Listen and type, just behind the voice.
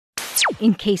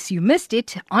in case you missed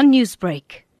it on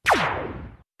Newsbreak.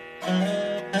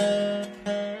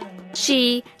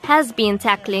 She has been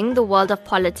tackling the world of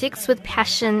politics with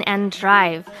passion and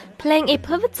drive, playing a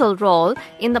pivotal role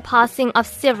in the passing of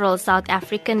several South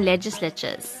African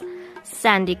legislatures.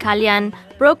 Sandy Kalyan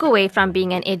broke away from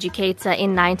being an educator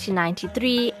in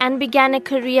 1993 and began a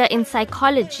career in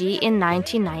psychology in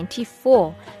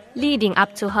 1994, leading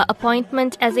up to her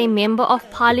appointment as a Member of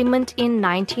Parliament in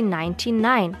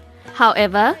 1999.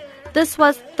 However, this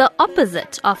was the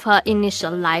opposite of her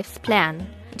initial life's plan.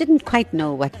 I didn't quite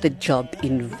know what the job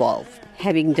involved.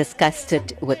 Having discussed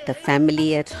it with the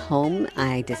family at home,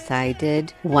 I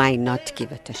decided why not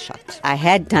give it a shot. I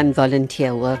had done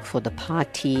volunteer work for the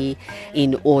party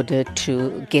in order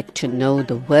to get to know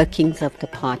the workings of the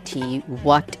party,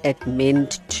 what it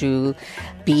meant to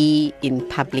be in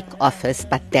public office,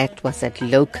 but that was at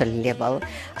local level.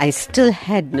 I still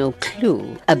had no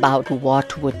clue about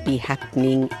what would be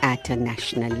happening at a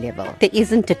national level. There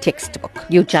isn't a textbook.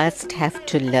 You just have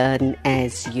to learn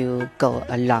as you go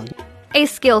along. A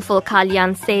skillful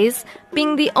Kalyan says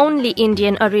being the only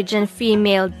Indian origin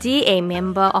female DA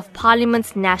member of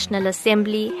Parliament's National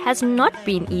Assembly has not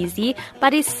been easy,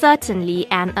 but is certainly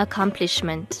an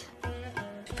accomplishment.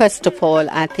 First of all,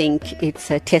 I think it's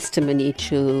a testimony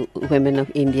to women of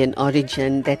Indian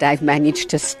origin that I've managed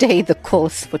to stay the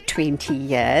course for 20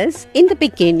 years. In the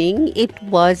beginning, it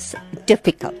was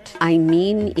difficult. I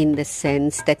mean, in the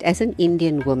sense that as an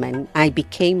Indian woman, I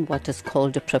became what is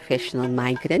called a professional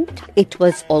migrant. It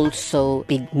was also a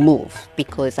big move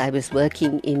because I was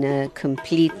working in a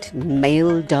complete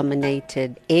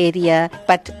male-dominated area,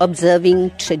 but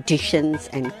observing traditions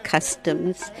and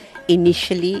customs.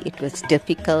 Initially, it was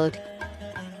difficult.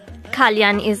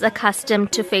 Kalyan is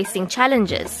accustomed to facing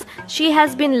challenges. She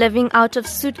has been living out of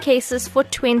suitcases for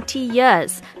 20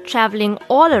 years, traveling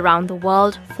all around the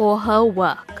world for her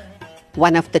work.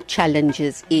 One of the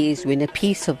challenges is when a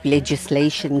piece of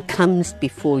legislation comes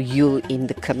before you in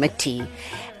the committee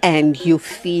and you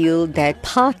feel that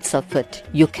parts of it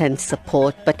you can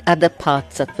support, but other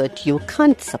parts of it you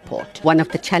can't support. One of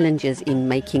the challenges in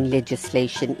making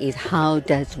legislation is how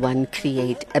does one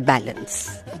create a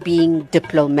balance? Being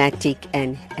diplomatic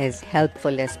and as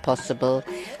helpful as possible,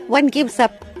 one gives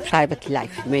up private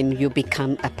life when you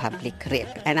become a public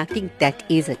rep, and I think that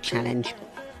is a challenge.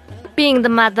 Being the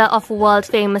mother of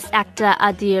world-famous actor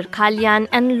Adir Kalyan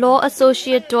and law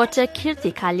associate daughter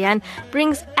Kirti Kalyan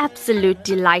brings absolute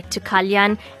delight to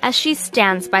Kalyan as she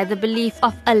stands by the belief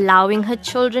of allowing her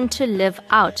children to live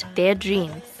out their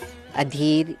dreams.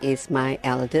 Adir is my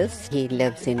eldest. He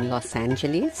lives in Los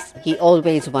Angeles. He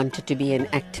always wanted to be an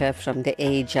actor from the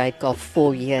age of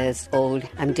 4 years old.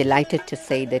 I'm delighted to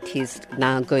say that he's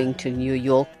now going to New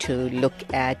York to look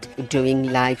at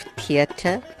doing live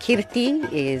theatre. Kirti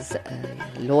is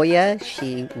a lawyer.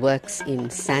 She works in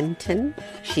Santon.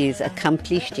 She's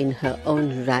accomplished in her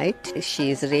own right.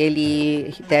 She's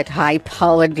really that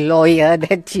high-powered lawyer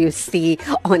that you see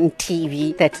on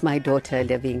TV. That's my daughter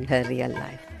living her real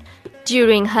life.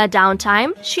 During her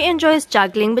downtime, she enjoys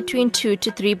juggling between 2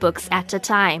 to 3 books at a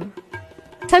time.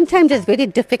 Sometimes it's very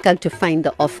difficult to find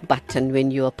the off button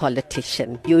when you're a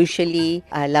politician. Usually,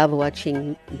 I love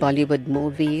watching Bollywood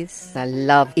movies. I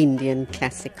love Indian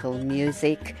classical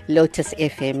music. Lotus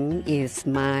FM is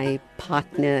my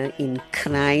partner in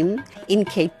crime. In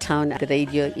Cape Town, the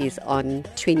radio is on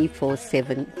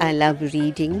 24/7. I love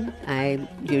reading. I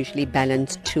usually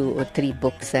balance 2 or 3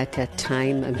 books at a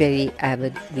time. A very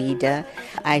avid reader.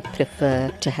 I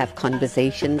prefer to have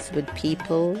conversations with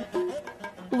people.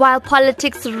 While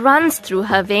politics runs through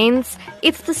her veins,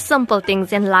 it's the simple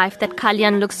things in life that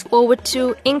Kalyan looks forward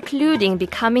to, including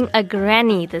becoming a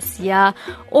granny this year,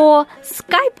 or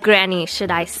Skype granny,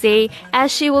 should I say,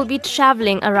 as she will be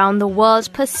traveling around the world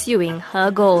pursuing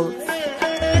her goals.